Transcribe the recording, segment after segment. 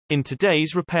In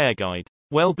today's repair guide,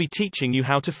 we'll be teaching you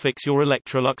how to fix your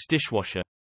Electrolux dishwasher.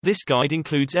 This guide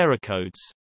includes error codes,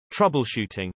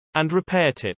 troubleshooting, and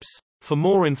repair tips. For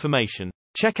more information,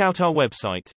 check out our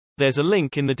website. There's a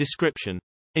link in the description.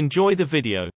 Enjoy the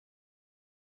video.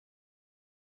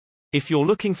 If you're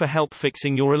looking for help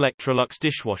fixing your Electrolux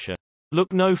dishwasher,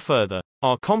 look no further.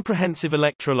 Our comprehensive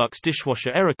Electrolux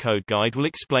dishwasher error code guide will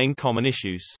explain common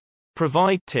issues,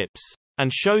 provide tips,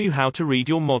 and show you how to read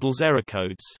your model's error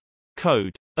codes.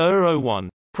 Code ER01.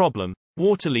 Problem: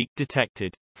 water leak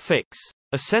detected. Fix: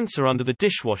 a sensor under the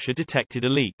dishwasher detected a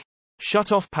leak.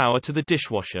 Shut off power to the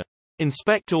dishwasher.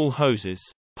 Inspect all hoses,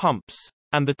 pumps,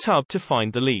 and the tub to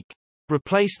find the leak.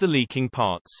 Replace the leaking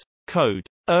parts. Code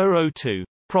ER02.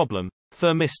 Problem: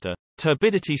 thermistor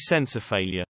turbidity sensor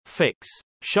failure. Fix: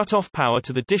 shut off power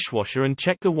to the dishwasher and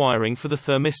check the wiring for the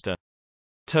thermistor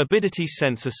turbidity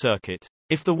sensor circuit.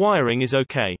 If the wiring is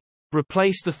okay,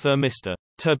 replace the thermistor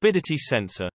turbidity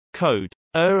sensor. Code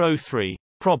ER03.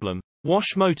 Problem: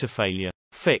 wash motor failure.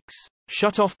 Fix: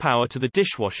 shut off power to the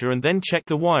dishwasher and then check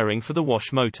the wiring for the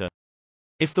wash motor.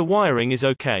 If the wiring is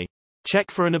okay,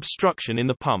 check for an obstruction in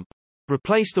the pump.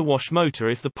 Replace the wash motor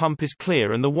if the pump is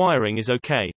clear and the wiring is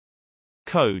okay.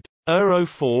 Code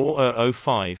ER04 or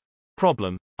ER05.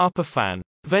 Problem: upper fan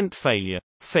vent failure.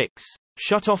 Fix: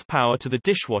 shut off power to the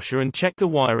dishwasher and check the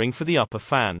wiring for the upper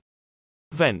fan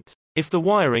vent. If the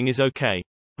wiring is okay,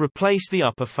 replace the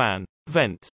upper fan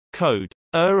vent. Code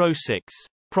ER06.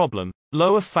 Problem: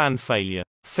 lower fan failure.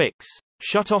 Fix: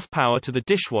 shut off power to the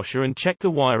dishwasher and check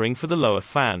the wiring for the lower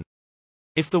fan.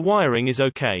 If the wiring is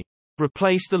okay,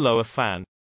 replace the lower fan.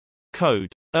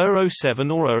 Code ER07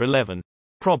 or ER11.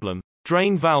 Problem: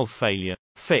 drain valve failure.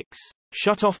 Fix: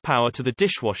 shut off power to the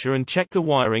dishwasher and check the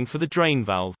wiring for the drain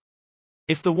valve.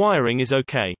 If the wiring is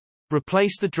okay,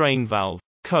 replace the drain valve.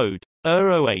 Code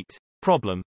ER08.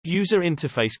 Problem: user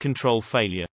interface control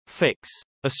failure. Fix: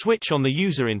 a switch on the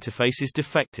user interface is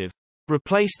defective.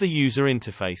 Replace the user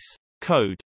interface.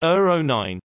 Code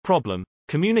ER09. Problem: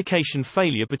 communication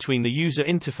failure between the user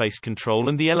interface control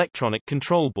and the electronic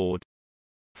control board.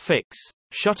 Fix: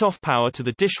 shut off power to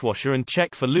the dishwasher and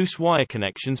check for loose wire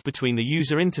connections between the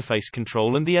user interface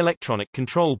control and the electronic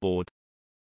control board.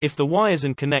 If the wires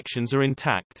and connections are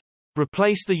intact,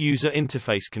 replace the user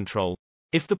interface control.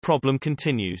 If the problem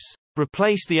continues,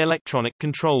 replace the electronic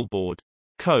control board.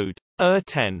 Code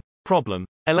ER10. Problem: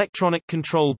 electronic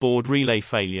control board relay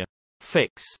failure.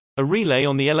 Fix: a relay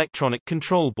on the electronic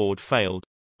control board failed.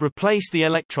 Replace the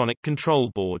electronic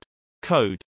control board.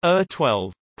 Code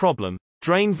ER12. Problem: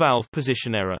 drain valve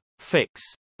position error. Fix: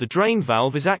 the drain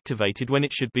valve is activated when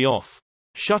it should be off.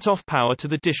 Shut off power to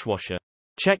the dishwasher.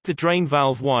 Check the drain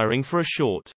valve wiring for a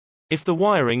short. If the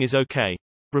wiring is okay,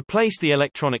 replace the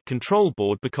electronic control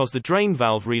board because the drain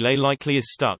valve relay likely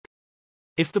is stuck.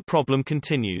 If the problem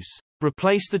continues,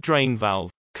 replace the drain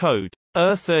valve. Code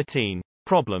ER13.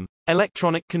 Problem: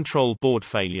 electronic control board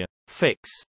failure. Fix: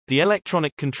 the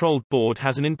electronic control board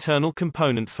has an internal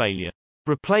component failure.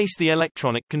 Replace the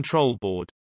electronic control board.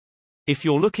 If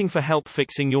you're looking for help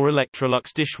fixing your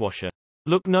Electrolux dishwasher,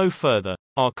 look no further.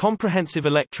 Our comprehensive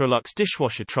Electrolux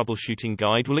dishwasher troubleshooting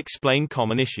guide will explain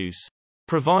common issues,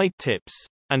 provide tips,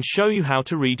 and show you how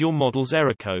to read your model's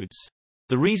error codes.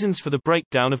 The reasons for the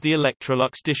breakdown of the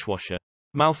Electrolux dishwasher.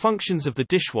 Malfunctions of the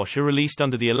dishwasher released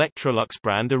under the Electrolux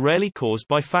brand are rarely caused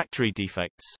by factory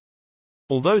defects,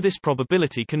 although this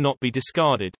probability cannot be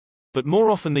discarded. But more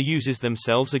often the users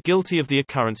themselves are guilty of the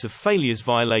occurrence of failures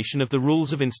violation of the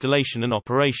rules of installation and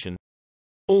operation.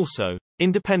 Also,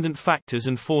 independent factors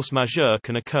and force majeure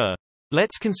can occur.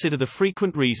 Let's consider the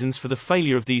frequent reasons for the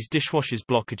failure of these dishwashers.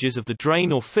 Blockages of the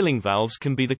drain or filling valves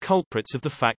can be the culprits of the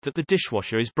fact that the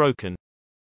dishwasher is broken.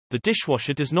 The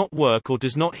dishwasher does not work or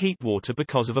does not heat water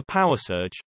because of a power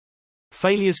surge.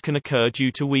 Failures can occur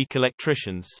due to weak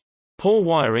electricians. Poor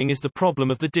wiring is the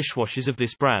problem of the dishwashers of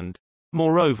this brand.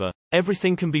 Moreover,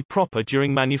 everything can be proper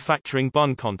during manufacturing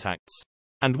bun contacts,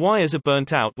 and wires are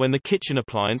burnt out when the kitchen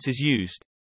appliance is used.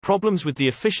 Problems with the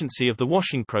efficiency of the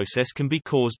washing process can be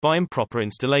caused by improper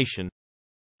installation.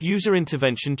 User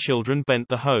intervention. Children bent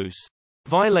the hose.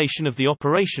 Violation of the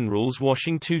operation rules.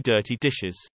 Washing too dirty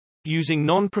dishes. Using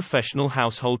non-professional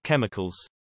household chemicals,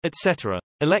 etc.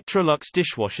 Electrolux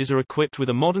dishwashers are equipped with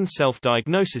a modern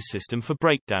self-diagnosis system for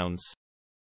breakdowns.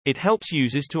 It helps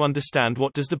users to understand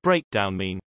what does the breakdown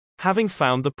mean. Having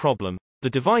found the problem, the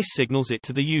device signals it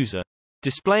to the user,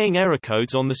 displaying error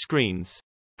codes on the screens.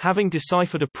 Having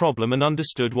deciphered a problem and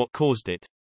understood what caused it,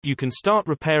 you can start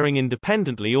repairing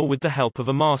independently or with the help of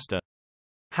a master.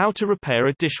 How to repair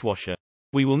a dishwasher.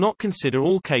 We will not consider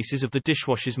all cases of the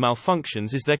dishwasher's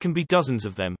malfunctions as there can be dozens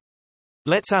of them.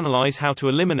 Let's analyze how to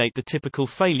eliminate the typical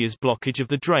failures: blockage of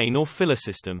the drain or filler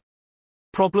system.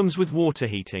 Problems with water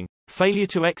heating. Failure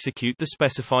to execute the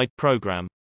specified program.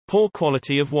 Poor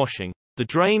quality of washing. The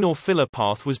drain or filler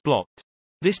path was blocked.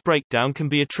 This breakdown can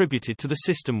be attributed to the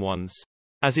system ones,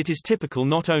 as it is typical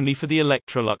not only for the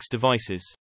Electrolux devices.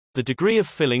 The degree of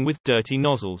filling with dirty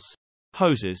nozzles,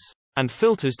 hoses, and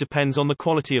filters depends on the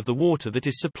quality of the water that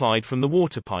is supplied from the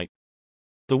water pipe.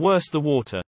 The worse the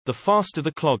water, the faster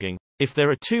the clogging. If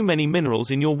there are too many minerals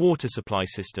in your water supply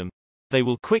system, they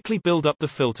will quickly build up the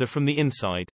filter from the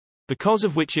inside, because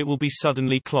of which it will be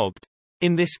suddenly clogged.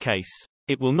 In this case,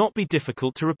 it will not be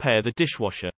difficult to repair the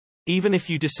dishwasher, even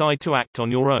if you decide to act on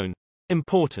your own.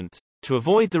 Important. To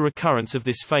avoid the recurrence of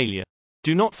this failure,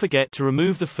 do not forget to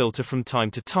remove the filter from time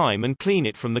to time and clean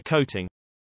it from the coating.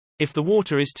 If the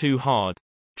water is too hard,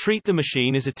 treat the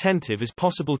machine as attentive as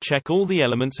possible. Check all the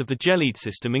elements of the jellied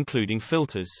system including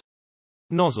filters,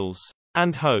 nozzles,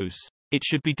 and hose. It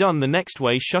should be done the next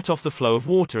way: shut off the flow of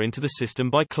water into the system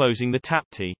by closing the tap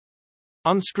T.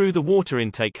 Unscrew the water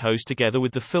intake hose together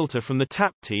with the filter from the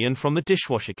tap T and from the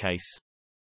dishwasher case.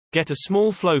 Get a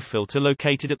small flow filter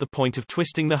located at the point of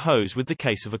twisting the hose with the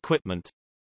case of equipment.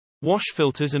 Wash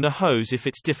filters and a hose if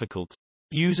it's difficult.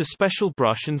 Use a special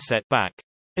brush and set back.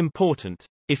 Important.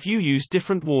 If you use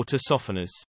different water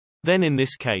softeners, then in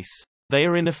this case, they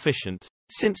are inefficient,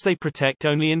 since they protect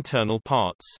only internal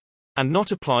parts, and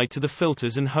not applied to the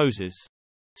filters and hoses.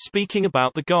 Speaking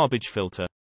about the garbage filter,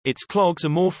 its clogs are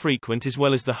more frequent as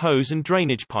well as the hose and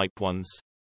drainage pipe ones.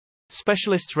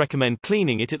 Specialists recommend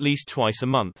cleaning it at least twice a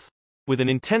month, with an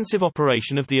intensive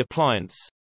operation of the appliance.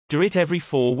 Do it every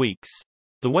 4 weeks.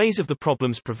 The ways of the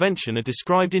problem's prevention are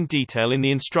described in detail in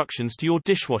the instructions to your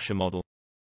dishwasher model.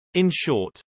 In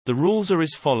short, the rules are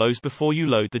as follows: before you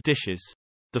load the dishes,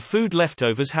 the food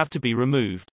leftovers have to be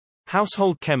removed.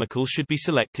 Household chemicals should be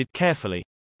selected carefully,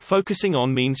 focusing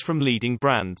on means from leading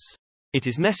brands. It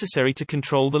is necessary to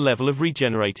control the level of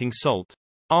regenerating salt.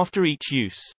 After each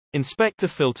use, inspect the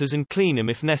filters and clean them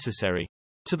if necessary.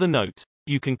 To the note,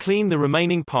 you can clean the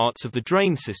remaining parts of the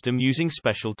drain system using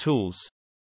special tools.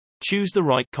 Choose the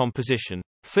right composition.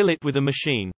 Fill it with a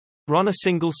machine. Run a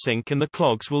single sink and the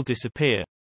clogs will disappear.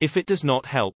 If it does not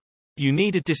help, you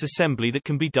need a disassembly that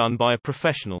can be done by a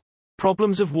professional.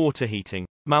 Problems of water heating.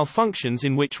 Malfunctions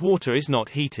in which water is not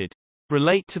heated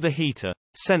relate to the heater,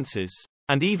 sensors,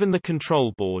 and even the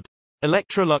control board.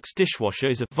 Electrolux Dishwasher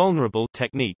is a vulnerable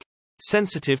technique,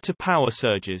 sensitive to power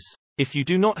surges. If you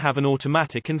do not have an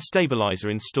automatic and stabilizer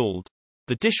installed,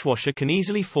 the dishwasher can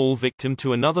easily fall victim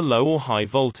to another low or high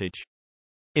voltage.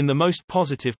 In the most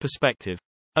positive perspective,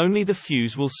 only the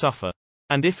fuse will suffer,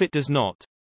 and if it does not,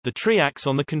 the triacs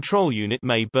on the control unit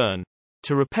may burn.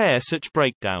 To repair such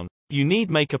breakdown, you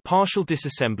need make a partial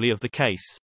disassembly of the case.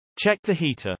 Check the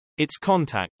heater, its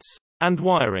contacts, and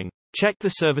wiring. Check the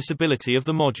serviceability of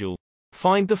the module.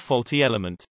 Find the faulty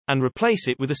element, and replace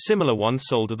it with a similar one.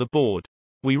 Solder the board.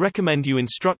 We recommend you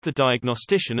instruct the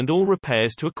diagnostician and all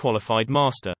repairs to a qualified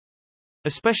master,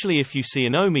 especially if you see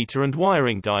an ohmmeter and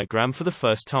wiring diagram for the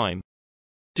first time.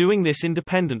 Doing this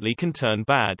independently can turn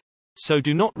bad, so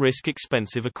do not risk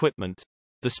expensive equipment.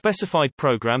 The specified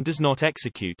program does not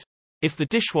execute. If the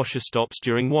dishwasher stops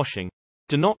during washing,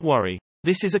 do not worry.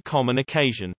 This is a common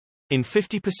occasion. In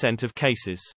 50% of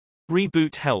cases,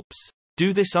 reboot helps.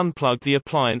 Do this: unplug the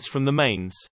appliance from the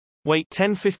mains. Wait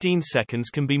 10-15 seconds,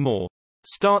 can be more.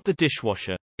 Start the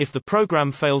dishwasher. If the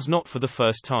program fails not for the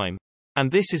first time,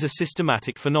 and this is a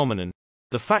systematic phenomenon,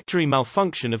 the factory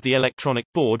malfunction of the electronic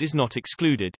board is not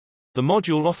excluded. The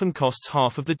module often costs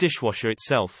half of the dishwasher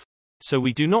itself, so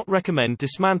we do not recommend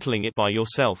dismantling it by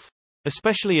yourself,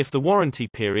 especially if the warranty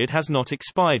period has not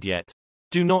expired yet.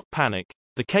 Do not panic.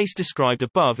 The case described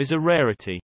above is a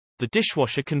rarity. The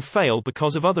dishwasher can fail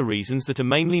because of other reasons that are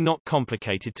mainly not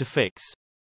complicated to fix.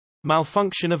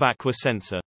 Malfunction of aqua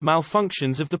sensor.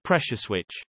 Malfunctions of the pressure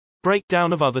switch.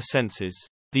 Breakdown of other sensors.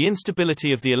 The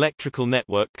instability of the electrical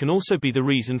network can also be the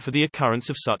reason for the occurrence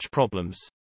of such problems.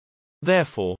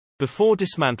 Therefore, before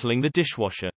dismantling the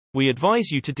dishwasher, we advise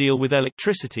you to deal with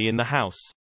electricity in the house.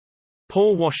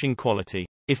 Poor washing quality.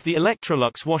 If the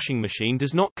Electrolux washing machine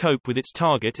does not cope with its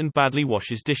target and badly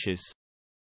washes dishes,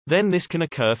 then this can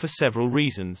occur for several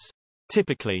reasons.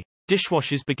 Typically,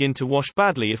 dishwashers begin to wash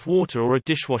badly if water or a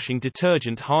dishwashing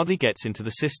detergent hardly gets into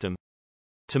the system.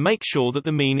 To make sure that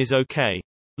the mean is okay,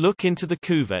 look into the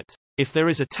cuvette. If there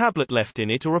is a tablet left in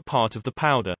it or a part of the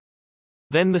powder,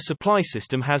 then the supply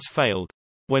system has failed.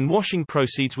 When washing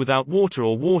proceeds without water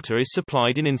or water is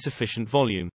supplied in insufficient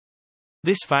volume,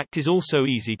 this fact is also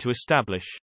easy to establish.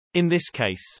 In this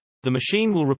case, the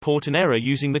machine will report an error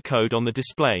using the code on the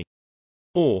display.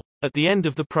 Or, at the end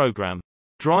of the program,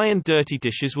 dry and dirty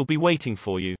dishes will be waiting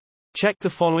for you. Check the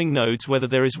following nodes whether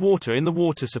there is water in the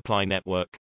water supply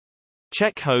network.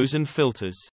 Check hose and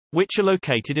filters, which are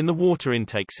located in the water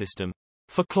intake system.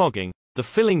 For clogging, the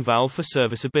filling valve for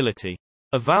serviceability.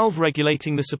 A valve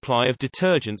regulating the supply of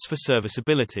detergents for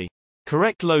serviceability.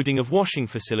 Correct loading of washing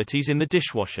facilities in the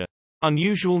dishwasher.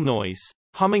 Unusual noise.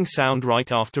 Humming sound right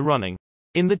after running.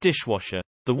 In the dishwasher,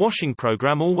 the washing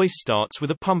program always starts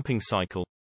with a pumping cycle,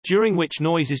 during which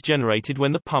noise is generated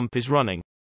when the pump is running.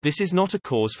 This is not a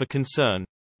cause for concern.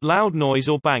 Loud noise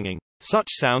or banging. Such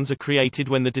sounds are created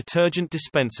when the detergent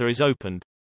dispenser is opened.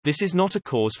 This is not a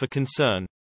cause for concern.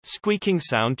 Squeaking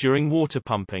sound during water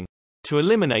pumping. To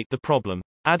eliminate the problem,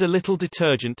 add a little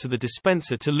detergent to the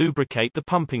dispenser to lubricate the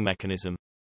pumping mechanism.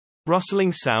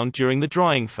 Rustling sound during the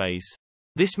drying phase.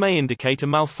 This may indicate a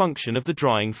malfunction of the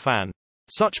drying fan.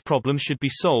 Such problems should be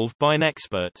solved by an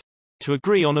expert. To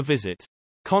agree on a visit,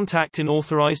 contact an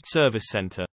authorized service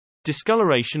center.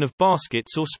 Discoloration of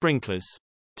baskets or sprinklers.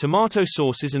 Tomato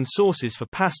sauces and sauces for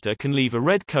pasta can leave a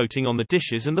red coating on the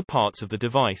dishes and the parts of the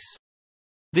device.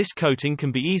 This coating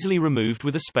can be easily removed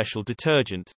with a special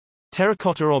detergent.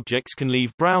 Terracotta objects can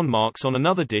leave brown marks on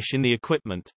another dish in the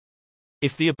equipment.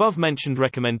 If the above-mentioned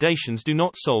recommendations do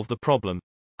not solve the problem,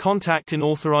 contact an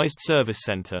authorized service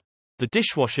center. The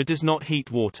dishwasher does not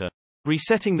heat water.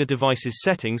 Resetting the device's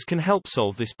settings can help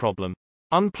solve this problem.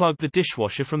 Unplug the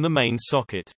dishwasher from the main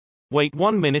socket. Wait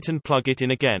 1 minute and plug it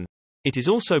in again. It is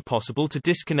also possible to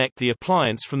disconnect the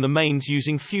appliance from the mains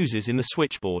using fuses in the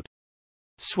switchboard.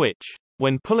 Switch.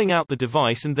 When pulling out the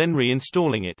device and then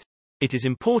reinstalling it, it is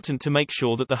important to make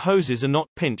sure that the hoses are not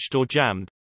pinched or jammed,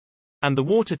 and the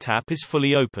water tap is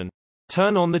fully open.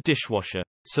 Turn on the dishwasher.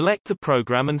 Select the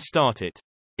program and start it.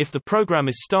 If the program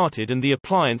is started and the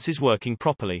appliance is working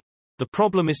properly, the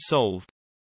problem is solved.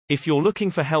 If you're looking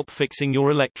for help fixing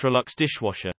your Electrolux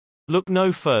dishwasher, look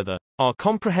no further. Our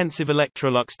comprehensive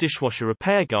Electrolux dishwasher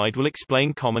repair guide will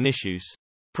explain common issues,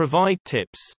 provide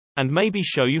tips, and maybe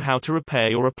show you how to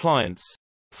repair your appliance.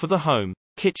 For the home,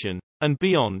 kitchen, and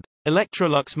beyond,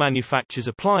 Electrolux manufactures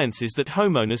appliances that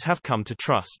homeowners have come to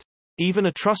trust. Even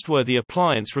a trustworthy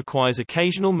appliance requires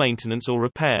occasional maintenance or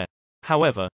repair.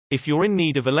 However, if you're in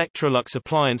need of Electrolux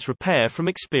appliance repair from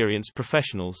experienced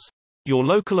professionals, your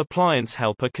local appliance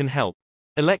helper can help.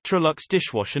 Electrolux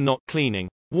dishwasher not cleaning.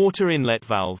 Water inlet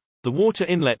valve. The water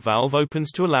inlet valve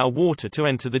opens to allow water to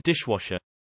enter the dishwasher.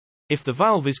 If the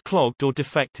valve is clogged or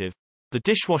defective, the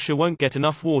dishwasher won't get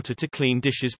enough water to clean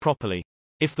dishes properly.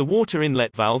 If the water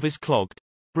inlet valve is clogged,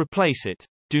 replace it.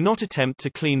 Do not attempt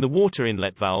to clean the water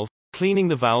inlet valve. Cleaning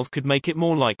the valve could make it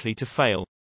more likely to fail.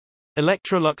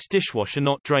 Electrolux dishwasher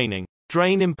not draining.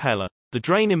 Drain impeller. The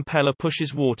drain impeller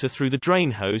pushes water through the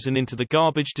drain hose and into the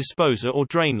garbage disposer or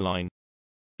drain line.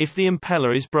 If the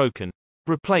impeller is broken,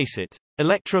 replace it.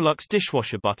 Electrolux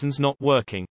dishwasher buttons not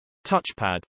working.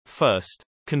 Touchpad. First,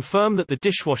 confirm that the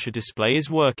dishwasher display is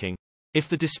working. If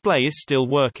the display is still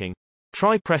working,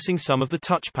 try pressing some of the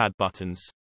touchpad buttons.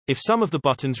 If some of the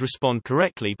buttons respond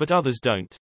correctly but others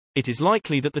don't, it is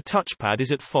likely that the touchpad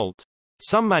is at fault.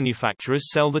 Some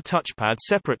manufacturers sell the touchpad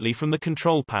separately from the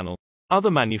control panel. Other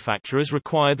manufacturers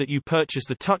require that you purchase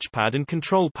the touchpad and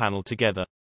control panel together.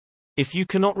 If you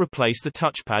cannot replace the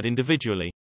touchpad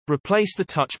individually, replace the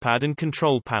touchpad and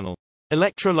control panel.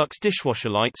 Electrolux dishwasher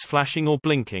lights flashing or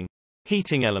blinking.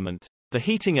 Heating element. The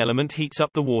heating element heats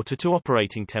up the water to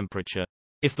operating temperature.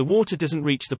 If the water doesn't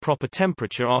reach the proper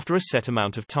temperature after a set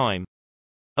amount of time,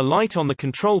 a light on the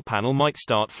control panel might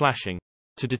start flashing.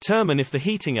 To determine if the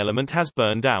heating element has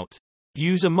burned out,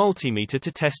 use a multimeter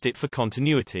to test it for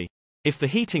continuity. If the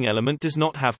heating element does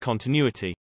not have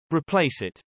continuity, replace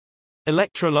it.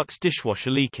 Electrolux dishwasher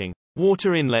leaking.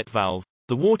 Water inlet valve.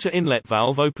 The water inlet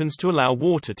valve opens to allow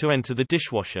water to enter the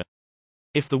dishwasher.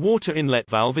 If the water inlet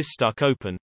valve is stuck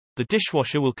open, the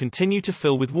dishwasher will continue to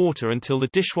fill with water until the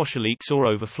dishwasher leaks or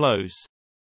overflows.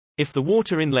 If the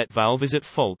water inlet valve is at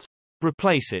fault,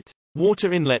 replace it.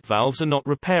 Water inlet valves are not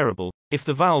repairable if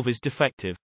the valve is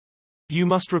defective. You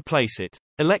must replace it.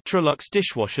 Electrolux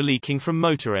dishwasher leaking from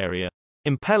motor area.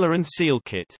 Impeller and seal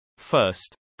kit.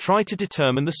 First, try to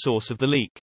determine the source of the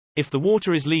leak. If the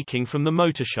water is leaking from the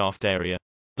motor shaft area,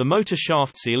 the motor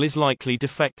shaft seal is likely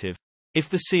defective. If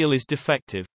the seal is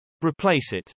defective,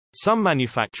 replace it. Some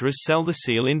manufacturers sell the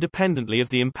seal independently of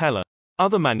the impeller.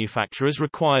 Other manufacturers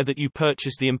require that you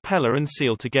purchase the impeller and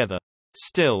seal together.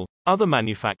 Still, other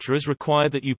manufacturers require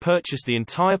that you purchase the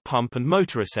entire pump and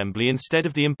motor assembly instead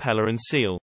of the impeller and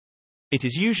seal. It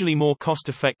is usually more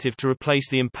cost-effective to replace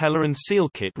the impeller and seal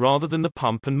kit rather than the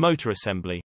pump and motor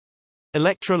assembly.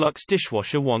 Electrolux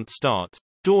dishwasher won't start.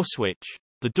 Door switch.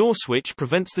 The door switch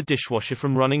prevents the dishwasher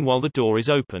from running while the door is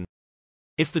open.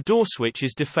 If the door switch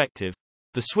is defective,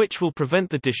 the switch will prevent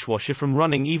the dishwasher from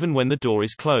running even when the door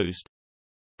is closed.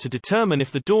 To determine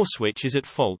if the door switch is at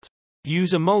fault,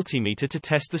 use a multimeter to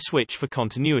test the switch for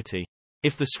continuity.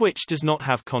 If the switch does not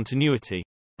have continuity,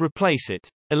 replace it.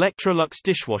 Electrolux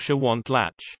dishwasher want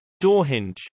latch. Door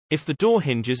hinge. If the door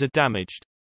hinges are damaged,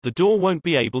 the door won't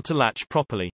be able to latch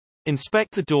properly.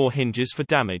 Inspect the door hinges for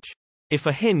damage. If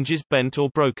a hinge is bent or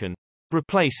broken,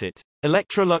 replace it.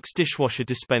 Electrolux dishwasher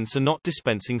dispenser not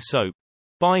dispensing soap.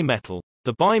 Bimetal.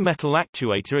 The bimetal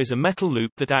actuator is a metal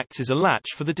loop that acts as a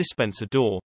latch for the dispenser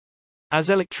door. As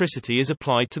electricity is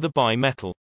applied to the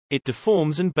bimetal, it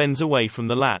deforms and bends away from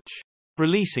the latch,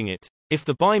 releasing it. If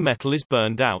the bimetal is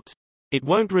burned out, it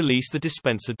won't release the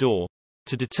dispenser door.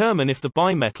 To determine if the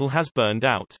bimetal has burned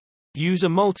out, use a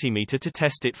multimeter to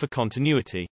test it for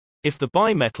continuity. If the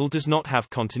bimetal does not have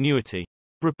continuity,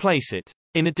 replace it.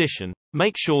 In addition,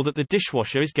 make sure that the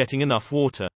dishwasher is getting enough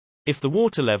water. If the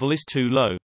water level is too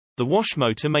low, the wash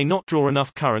motor may not draw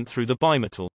enough current through the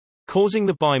bimetal, causing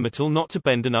the bimetal not to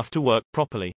bend enough to work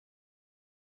properly.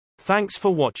 Thanks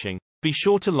for watching. Be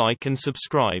sure to like and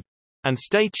subscribe, and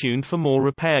stay tuned for more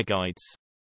repair guides.